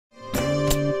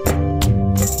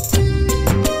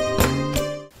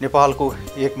नेपालको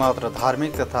एकमात्र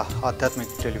धार्मिक तथा आध्यात्मिक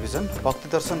टेलिभिजन भक्ति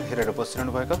दर्शन हेरेर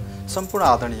बसिरहनुभएका सम्पूर्ण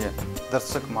आदरणीय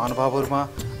दर्शक महानुभावहरूमा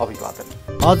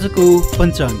अभिवादन। आजको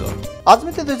पञ्चाङ्ग आज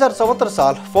मिति 2074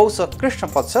 साल पौष कृष्ण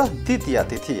पक्ष द्वितीया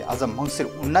तिथि, आज मङ्सिर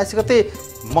 19 गते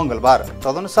मङ्गलबार,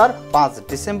 तदनुसार 5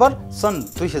 डिसेम्बर सन्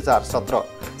 2017,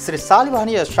 श्री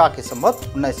शालिवाहनीय शाके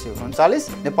सम्वत 1939,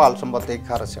 नेपाल सम्वत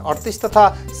 1138 तथा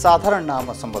साधारण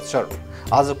नाम संवत्सर।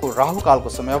 आजको राहुकालको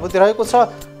समयावधि रहेको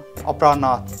छ अपराह्न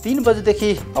 3 बजेदेखि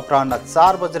अपराह्न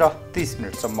 4 बजेर 30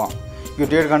 मिनटसम्म। यो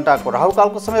 1.5 घण्टाको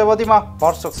राहुकालको समयावधिमा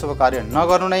भरसक शुभ कार्य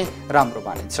नगर्नु नै राम्रो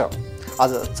मानिन्छ।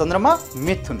 आज चन्द्रमा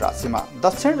मिथुन राशिमा,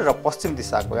 दक्षिण र पश्चिम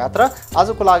दिशाको यात्रा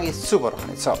आजको लागि शुभ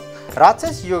रहनेछ।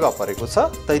 राक्षस योग परेको छ,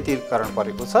 तैतिलकरण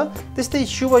परेको छ, त्यस्तै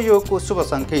शुभ योगको शुभ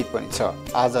सङ्केत पनि छ।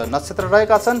 आज नक्षत्र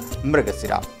रहेका छन्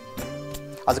मृगशिरा।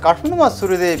 आज काठमाडौँमा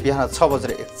सूर्योदय बिहान 6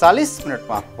 बजेर 41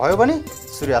 मिनटमा भयो भने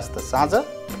सूर्यास्त साँझ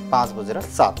 5 बजेर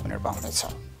 7 मिनटमा हुनेछ।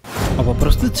 अब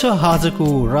प्रस्तुत छ आजको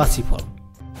राशिफल।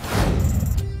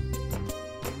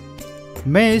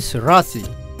 मेष राशि।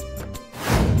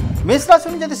 मेष राशि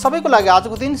हुने सबैको लागि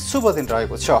आजको दिन शुभ दिन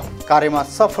रहेको छ। कार्यमा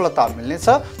सफलता मिल्नेछ,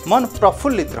 मन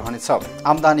प्रफुल्लित रहनेछ,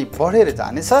 आम्दानी बढेर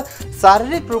जानेछ,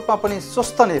 शारीरिक रूपमा पनि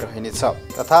स्वस्थ नै रहनेछ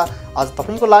तथा आज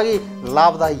तपाईँको लागि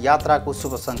लाभदायी यात्राको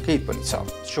शुभ सङ्केत पनि छ।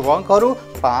 शुभ अङ्कहरू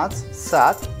 5,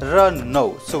 7 र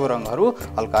 9, शुभ रङहरू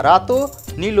हल्का रातो,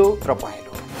 निलो र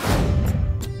पहेँलो।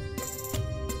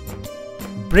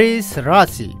 वृष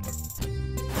राशि।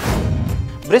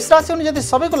 वृष राशि हुने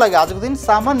सबैको लागि आजको दिन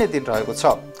सामान्य दिन रहेको छ।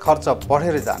 खर्च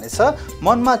बढेर जानेछ,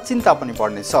 मनमा चिन्ता पनि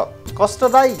बढ्नेछ,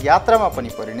 कष्टदायी यात्रामा पनि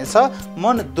परिनेछ,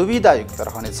 मन दुविधायुक्त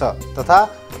रहनेछ तथा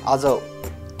आज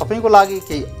तपाईँको लागि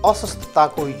केही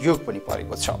अस्वस्थताको योग पनि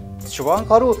परेको छ। शुभ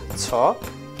अङ्कहरू 6,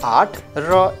 8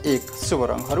 र 1, शुभ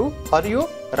रङहरू हरियो,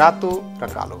 रातो र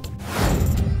कालो।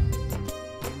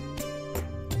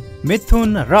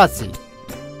 मिथुन राशि।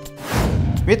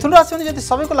 मिथुन राशि हुने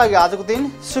सबैको लागि आजको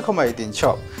दिन सुखमय दिन छ।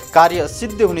 कार्य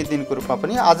सिद्ध हुने दिनको रूपमा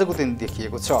पनि आजको दिन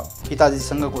देखिएको छ।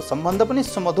 पिताजीसँगको सम्बन्ध पनि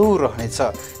सुमधुर रहनेछ,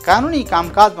 कानुनी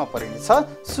कामकाजमा परिनेछ,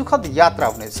 सुखद यात्रा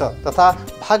हुनेछ तथा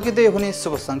भाग्योदय हुने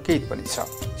शुभ सङ्केत पनि छ।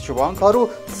 शुभ अङ्कहरू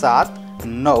 7,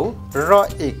 9 र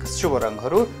 1, शुभ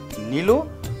रङहरू निलो,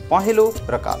 पहेँलो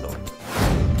र कालो।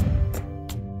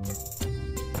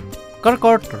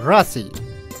 कर्कट राशि।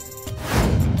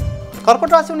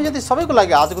 कर्कट राशि हुने सबैको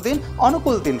लागि आजको दिन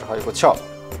अनुकूल दिन रहेको छ।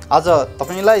 आज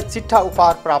तपाईँलाई चिट्ठा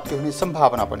उपहार प्राप्ति हुने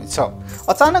सम्भावना पनि छ।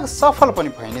 अचानक सफल पनि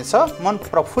भइनेछ, मन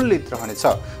प्रफुल्लित रहनेछ,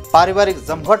 पारिवारिक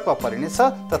जमघटमा परिनेछ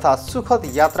तथा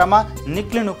सुखद यात्रामा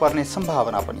निक्लिनुपर्ने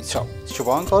सम्भावना पनि छ। शुभ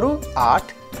अङ्कहरू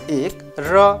 8, 1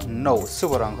 र 9,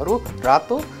 शुभ रङहरू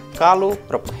रातो, कालो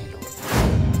र पहेँलो।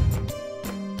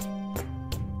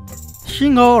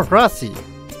 सिंह राशि।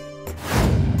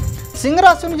 सिंह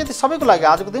राशि हुने सबैको लागि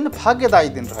आजको दिन भाग्यदायी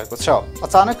दिन रहेको छ।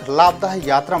 अचानक लाभदायी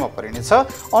यात्रामा परिनेछ,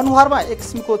 अनुहारमा एक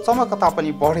किसिमको चमकता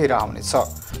पनि बढेर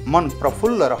आउनेछ, मन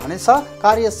प्रफुल्ल रहनेछ,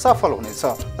 कार्य सफल हुनेछ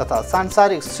तथा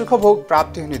सांसारिक सुखभोग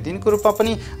प्राप्ति हुने दिनको रूपमा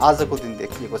पनि आजको दिन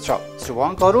देखिएको छ। शुभ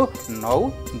अङ्कहरू 9,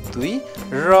 2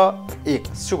 र 1,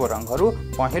 शुभ रङहरू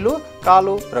पहेँलो,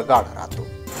 कालो र गाढा रातो।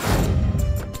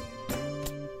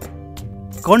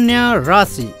 कन्या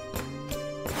राशि।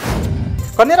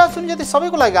 कन्या राशि हुने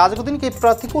सबैको लागि आजको दिन केही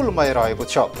प्रतिकूलमय रहेको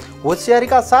छ।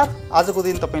 होसियारीका साथ आजको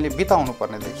दिन तपाईँले बिताउनु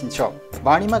पर्ने देखिन्छ।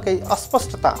 वाणीमा केही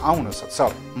अस्पष्टता आउन सक्छ,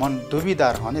 मन दुविधा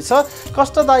रहनेछ,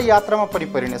 कष्टदायी यात्रामा पनि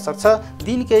परिन सक्छ,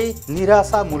 दिन केही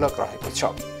निराशामूलक रहेको छ।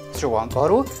 शुभ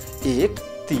अङ्कहरू 1,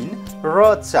 3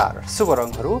 र 4, शुभ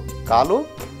रङहरू कालो,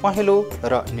 पहेँलो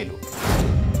र निलो।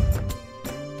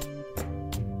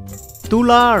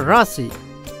 तुला राशि।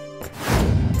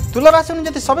 तुला राशि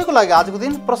हुने सबैको लागि आजको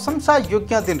दिन प्रशंसा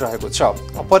योग्य दिन रहेको छ।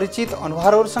 अपरिचित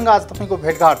अनुहारहरूसँग आज तपाईँको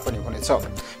भेटघाट पनि हुनेछ।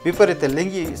 विपरीत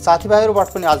लिङ्गी साथीभाइहरूबाट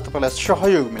पनि आज तपाईँलाई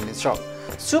सहयोग मिल्नेछ।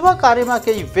 शुभ कार्यमा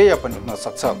केही व्यय पनि हुन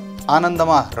सक्छ,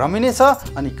 आनन्दमा रमिनेछ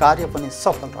अनि कार्य पनि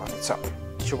सफल रहनेछ।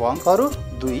 शुभ अङ्कहरू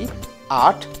 2,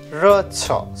 8 र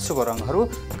 6, शुभ रङहरू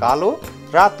कालो,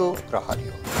 रातो र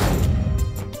हरियो।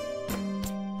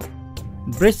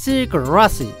 वृश्चिक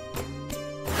राशि।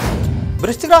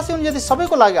 वृश्चिक राशि हुने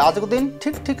सबैको लागि आजको दिन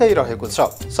ठिकै रहेको छ।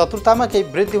 शत्रुतामा केही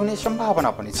वृद्धि हुने सम्भावना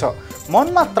पनि छ।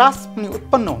 मनमा त्रास पनि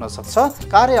उत्पन्न हुन सक्छ,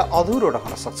 कार्य अधुरो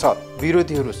रहन सक्छ,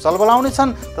 विरोधीहरू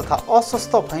सलबलाउनेछन् तथा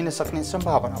अस्वस्थ भइन सक्ने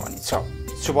सम्भावना पनि छ।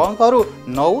 शुभ अङ्कहरू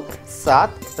 9, 7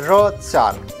 र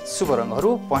 4, शुभ रङहरू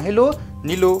पहेँलो,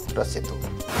 निलो र सेतो।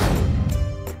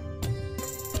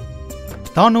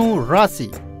 धनु राशि।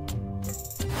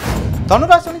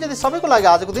 धनुराशि हुने सबैको लागि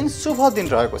आजको दिन शुभ दिन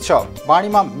रहेको छ।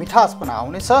 वाणीमा मिठास पनि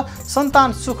आउनेछ,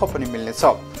 सन्तान सुख पनि मिल्नेछ,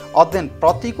 अध्ययन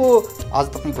प्रतिको आज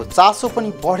तपाईको चासो पनि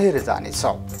बढेर जानेछ,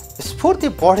 स्फूर्ति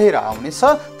बढेर आउनेछ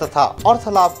तथा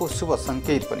अर्थलाभको शुभ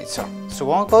सङ्केत पनि छ। शुभ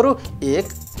अङ्कहरू 1,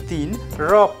 3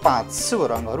 र 5। शुभ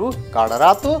रङहरू गाढा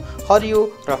रातो, हरियो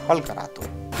र हल्का रातो।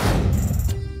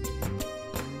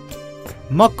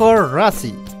 मकर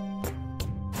राशि।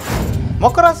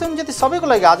 मकर राशि हुने सबैको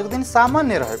लागि आजको दिन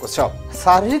सामान्य रहेको छ।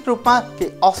 शारीरिक रूपमा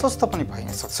केही अस्वस्थ पनि भइन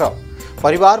सक्छ।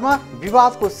 परिवारमा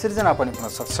विवादको सिर्जना पनि हुन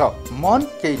सक्छ। मन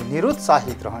केही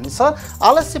निरुत्साहित रहनेछ,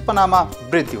 आलस्यपनामा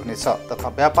वृद्धि हुनेछ तथा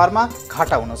व्यापारमा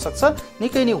घाटा हुन सक्छ।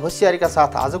 निकै नै होसियारीका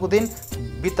साथ आजको दिन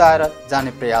बिताएर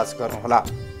जाने प्रयास गर्नुहोला।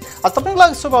 आज तपाईको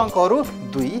लागि शुभ अङ्कहरू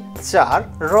 2, 4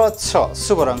 र 6।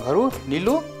 शुभ रङहरू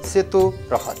नीलो, सेतो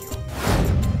र हरियो।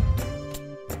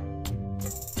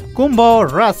 कुम्भ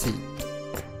राशि।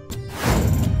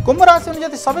 कुम्भ राशि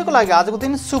हुने सबैको लागि आजको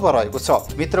दिन शुभ रहेको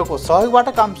छ। मित्रको सहयोगबाट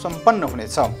काम सम्पन्न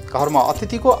हुनेछ। घरमा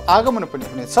अतिथिको आगमन पनि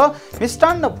हुनेछ।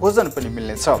 मिष्टान्न भोजन पनि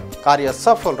मिल्नेछ। कार्य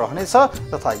सफल रहनेछ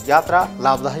तथा यात्रा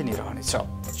लाभदायी नै रहनेछ।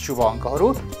 शुभ अङ्कहरू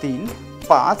 3,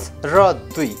 5 र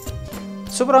 2।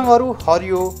 शुभ रङहरू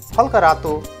हरियो, हल्का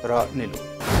रातो र नीलो।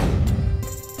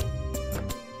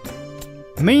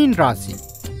 मीन राशि।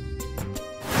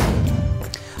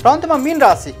 र अन्तमा मीन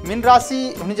राशि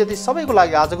हुने जति सबैको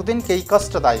लागि आजको दिन केही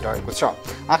कष्टदायी रहेको छ।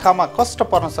 आँखामा कष्ट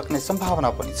पर्न सक्ने सम्भावना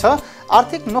पनि छ।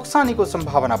 आर्थिक नोक्सानीको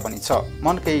सम्भावना पनि छ।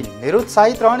 मन केही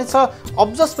निरुत्साहित रहनेछ।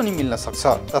 अब्जस पनि मिल्न सक्छ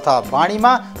तथा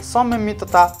वाणीमा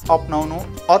संयमितता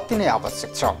अपनाउनु अति नै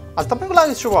आवश्यक छ। आज तपाईको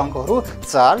लागि शुभ अङ्कहरू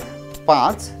 4,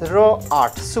 5 र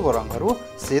 8। शुभ रङहरू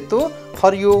सेतो,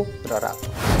 हरियो र रातो।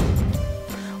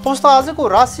 हवस् त आजको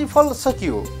राशिफल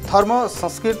सकियो। धर्म,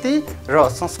 संस्कृति र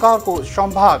संस्कारको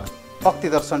सम्भाग भक्ति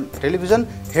दर्शन टेलिभिजन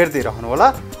हेर्दै रहनुहोला।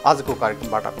 आजको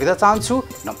कार्यक्रमबाट बिदा चाहन्छु।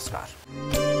 नमस्कार।